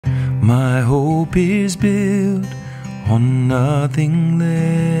My hope is built on nothing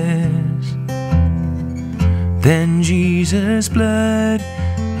less than Jesus' blood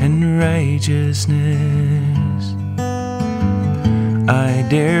and righteousness. I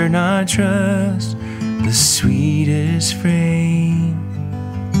dare not trust the sweetest frame,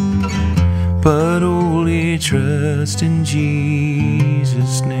 but only trust in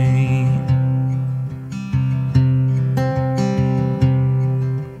Jesus' name.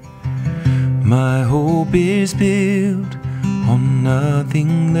 My hope is built on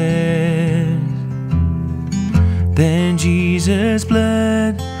nothing less than Jesus'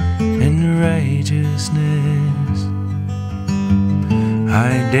 blood and righteousness.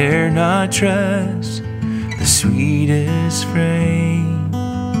 I dare not trust the sweetest frame,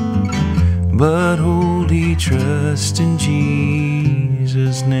 but wholly trust in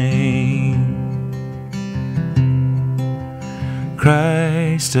Jesus' name.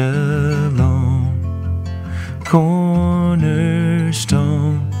 Christ alone,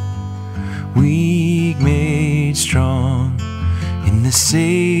 cornerstone, weak made strong in the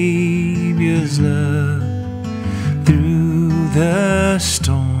Savior's love. Through the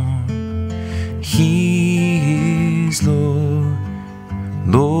storm, He is Lord,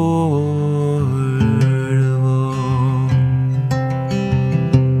 Lord of all.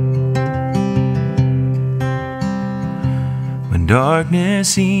 When darkness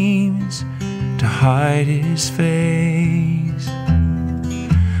seems to hide His face,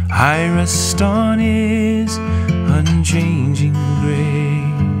 I rest on His unchanging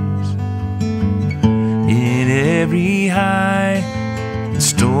grace. In every high and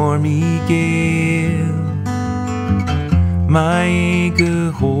stormy gale, my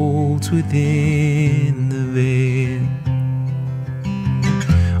anchor holds within the veil.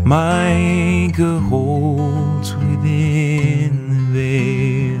 My anchor holds within the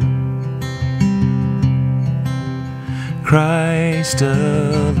veil. Christ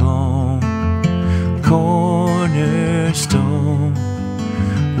alone, cornerstone,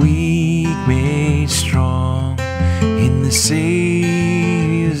 weak made strong in the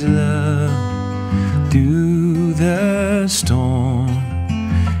Savior's love. Through the storm,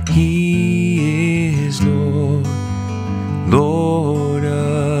 He is Lord, Lord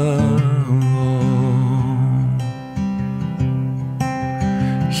of all.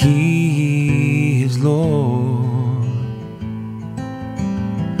 He is Lord,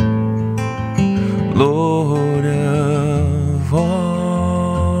 Lord of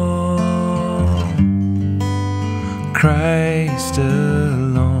all. Christ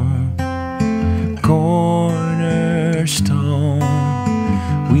alone, cornerstone,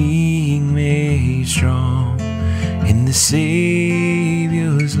 weak made strong in the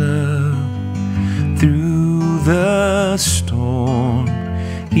Savior's love. Through the storm,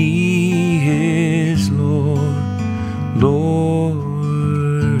 He is Lord,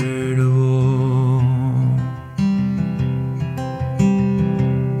 Lord of all.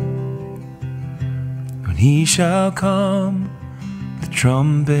 When He shall come, the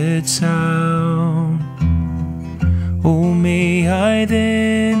trumpet sound, oh, may I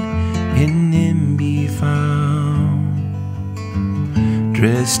then in Him be found,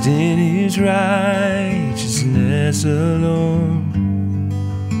 dressed in His righteousness alone,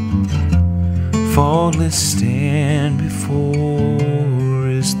 faultless stand before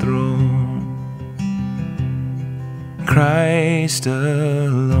His throne. Christ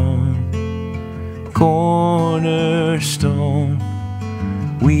alone, cornerstone,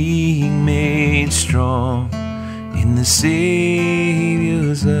 weak made strong in the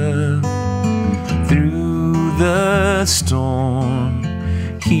Savior's love. Through the storm,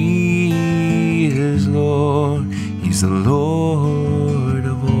 He is Lord, He's the Lord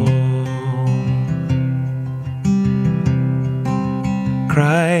of all.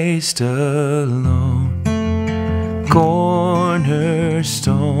 Christ alone,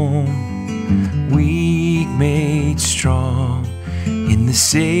 cornerstone, weak made strong in the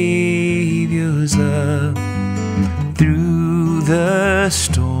Savior's love. Through the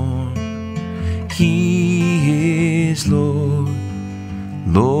storm, He is Lord,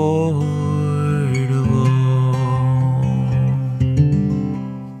 Lord of all.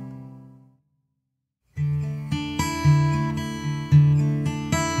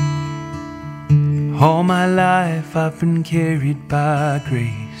 All my life I've been carried by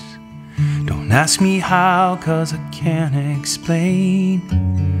grace. Don't ask me how, 'cause I can't explain.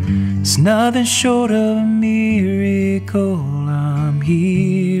 It's nothing short of a miracle I'm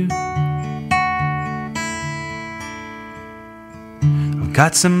here. I've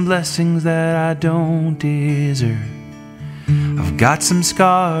got some blessings that I don't deserve. I've got some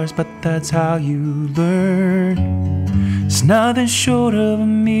scars, but that's how you learn. It's nothing short of a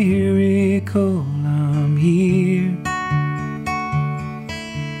miracle I'm here.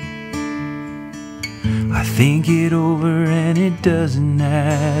 I think it over and it doesn't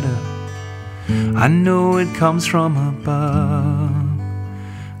add up. I know it comes from above.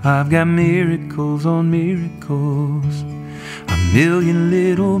 I've got miracles on miracles, a million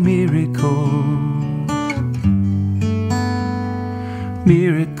little miracles.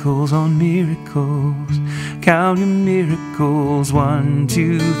 Miracles on miracles, count your miracles. 1,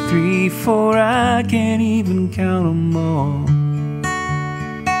 2, 3, 4, I can't even count them all.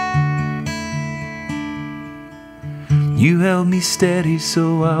 You held me steady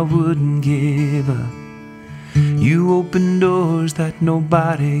so I wouldn't give up. You opened doors that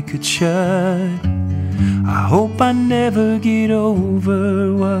nobody could shut. I hope I never get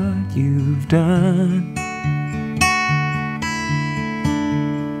over what you've done.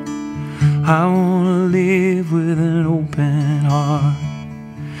 I wanna live with an open heart.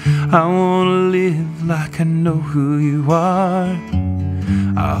 I wanna live like I know who you are.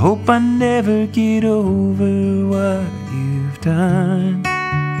 I hope I never get over what you've done.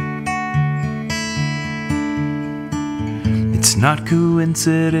 It's not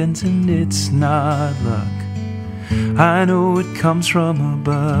coincidence and it's not luck. I know it comes from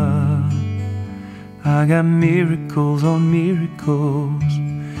above. I got miracles on miracles,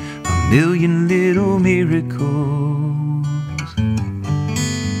 a million little miracles.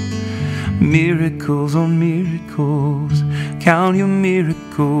 Miracles on miracles, count your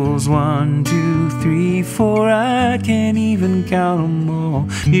miracles. 1, 2, 3, 4, I can't even count them all.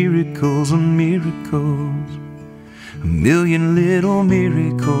 Miracles on miracles, a million little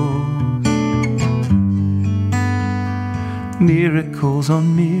miracles. Miracles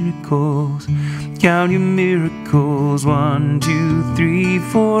on miracles, count your miracles. 1, 2, 3,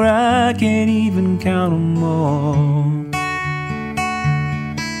 4, I can't even count them all.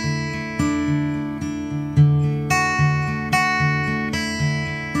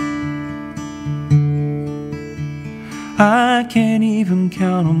 I can't even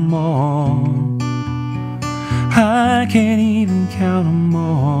count them all. I can't even count them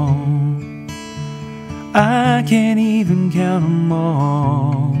all. I can't even count them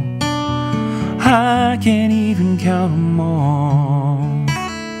all. I can't even count them all.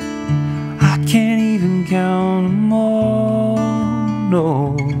 I can't even count them all.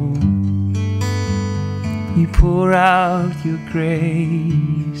 No. You pour out your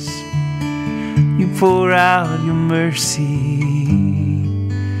grace. You pour out your mercy,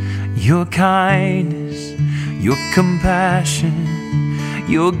 your kindness, your compassion,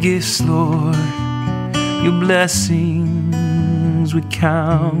 your gifts, Lord, your blessings, we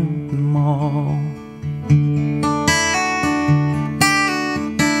count them all.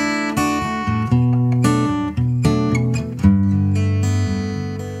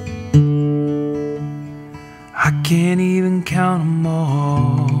 I can't even count them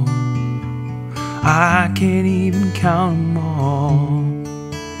all. I can't even count them all.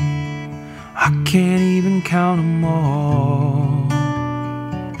 I can't even count them all.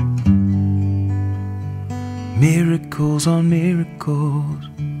 Miracles on miracles,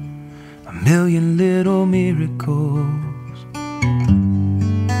 a million little miracles.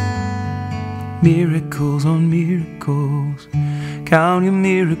 Miracles on miracles, count your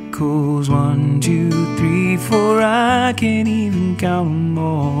miracles. 1, 2, 3, 4, I can't even count them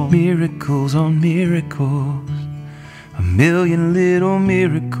all. Miracles on miracles, a million little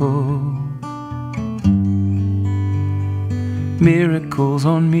miracles. Miracles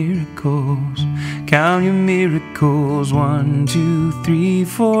on miracles, count your miracles. 1, 2, 3,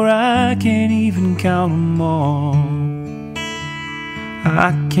 4, I can't even count them all.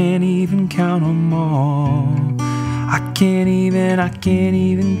 I can't even count them all. I can't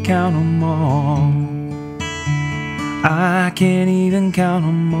even count them all. I can't even count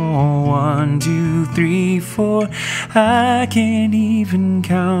them all. 1, 2, 3, 4, I can't even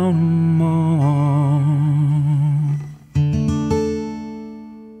count them all.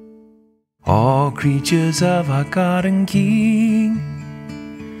 All creatures of our God and King,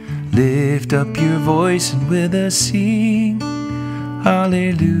 lift up your voice and with us sing.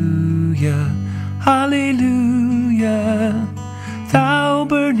 Hallelujah, hallelujah. Thou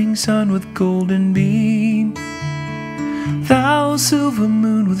burning sun with golden beam, thou silver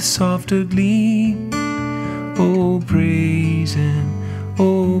moon with softer gleam. Oh, praise him,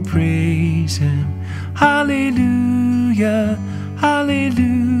 oh, praise him. Hallelujah,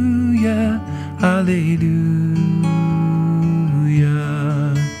 hallelujah, hallelujah.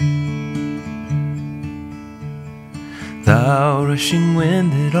 Thou rushing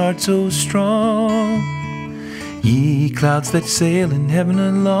wind that art so strong, ye clouds that sail in heaven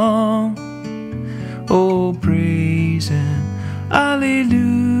along. Oh, praise Him,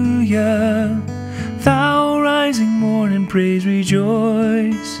 Alleluia. Thou rising morn, praise,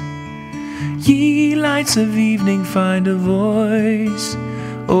 rejoice. Ye lights of evening, find a voice.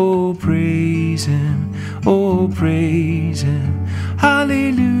 Oh, praise Him, oh, praise Him.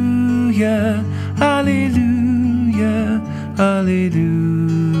 Hallelujah, hallelujah, hallelujah.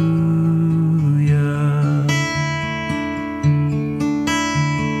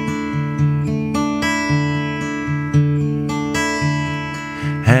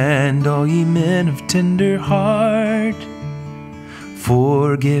 And all ye men of tender heart,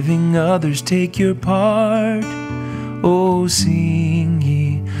 forgiving others, take your part. Oh, sing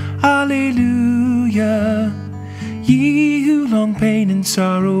ye, hallelujah. Ye who long pain and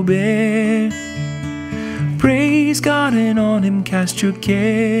sorrow bear, praise God and on Him cast your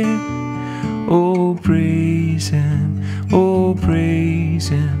care. Oh, praise Him, oh, praise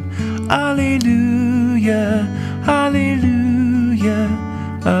Him. Hallelujah, hallelujah,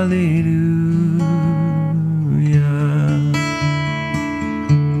 hallelujah.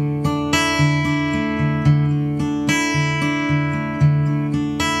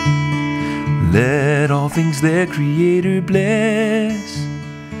 Let all things their Creator bless,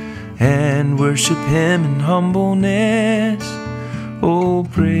 and worship Him in humbleness. Oh,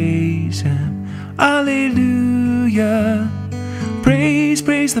 praise Him, alleluia. Praise,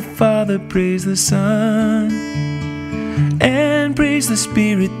 praise the Father, praise the Son, and praise the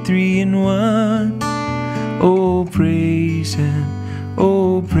Spirit, three in one. Oh, praise Him,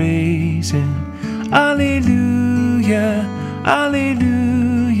 oh, praise Him, alleluia,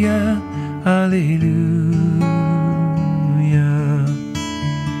 alleluia, hallelujah.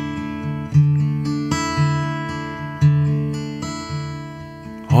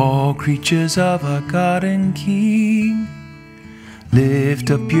 All creatures of our God and King,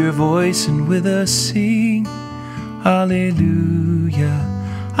 lift up your voice and with us sing. Hallelujah,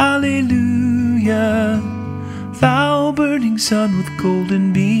 hallelujah. Thou burning sun with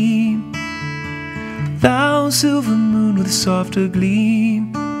golden beam, thou silver moon with softer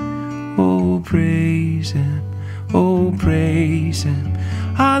gleam. Oh, praise Him, oh, praise Him.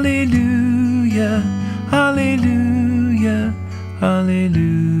 Hallelujah, hallelujah,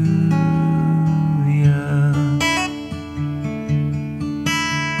 hallelujah.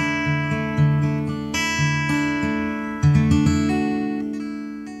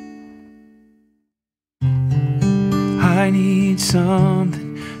 I need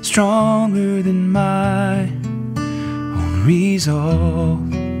something stronger than my own resolve,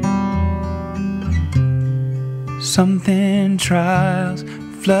 something trials,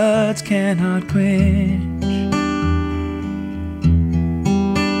 floods cannot quench.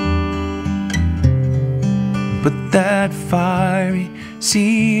 Put that fiery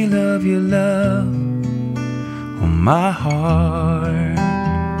seal of your love on my heart.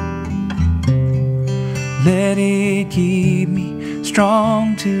 Let it keep me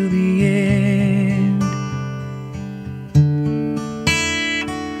strong till the end.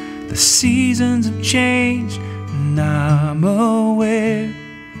 The seasons have changed, and I'm aware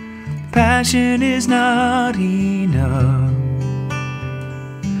passion is not enough.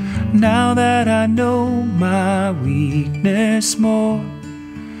 Now that I know my weakness more,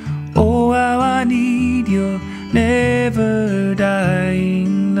 oh, how I need your never-dying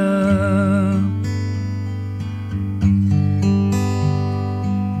love.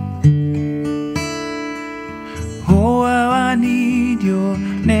 Oh, how I need your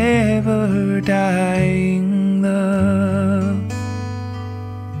never-dying love.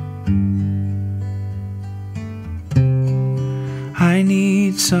 I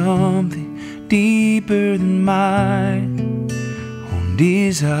need something deeper than my own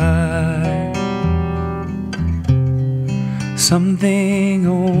desire, something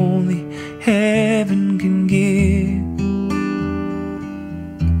only heaven can give.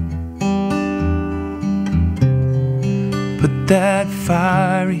 Put that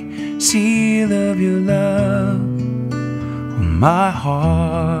fiery seal of your love on my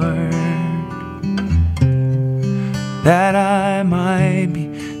heart, that I might be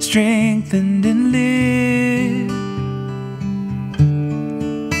strengthened and live.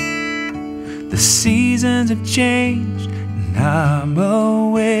 The seasons have changed, and I'm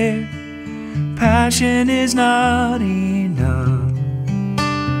aware passion is not enough.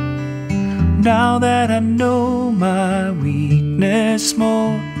 Now that I know my weakness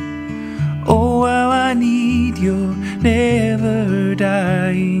more, oh, how I need your never-dying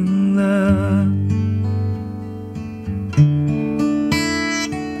love.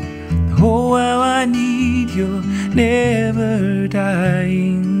 I need your never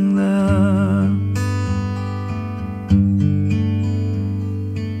dying love.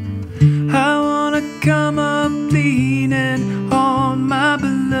 I wanna come up leaning on my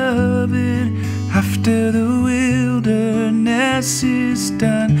beloved after the wilderness is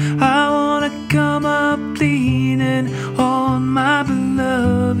done. I wanna come up leaning on my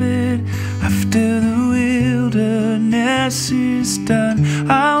beloved after the wilderness is done.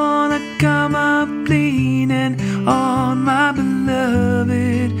 I wanna come up leaning on my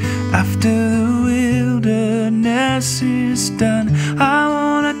beloved after the wilderness is done. I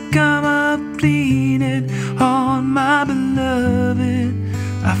wanna come up leaning on my beloved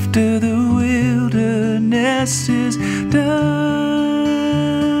after the wilderness is done.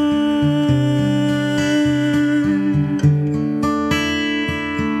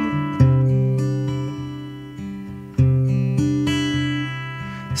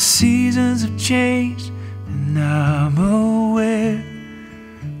 Seasons have changed and I'm aware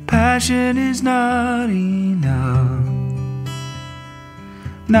passion is not enough.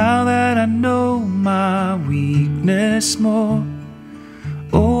 Now that I know my weakness more,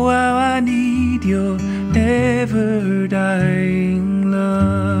 oh how I need your never dying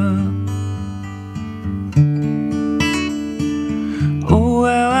love. Oh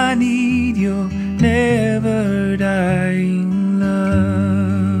how I need your never dying love.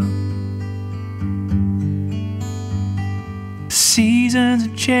 Seasons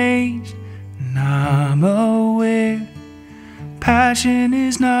have changed and I'm aware passion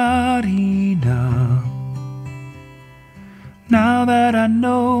is not enough. Now that I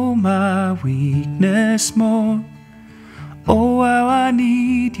know my weakness more, oh how I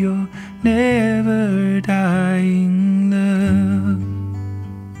need your never dying love.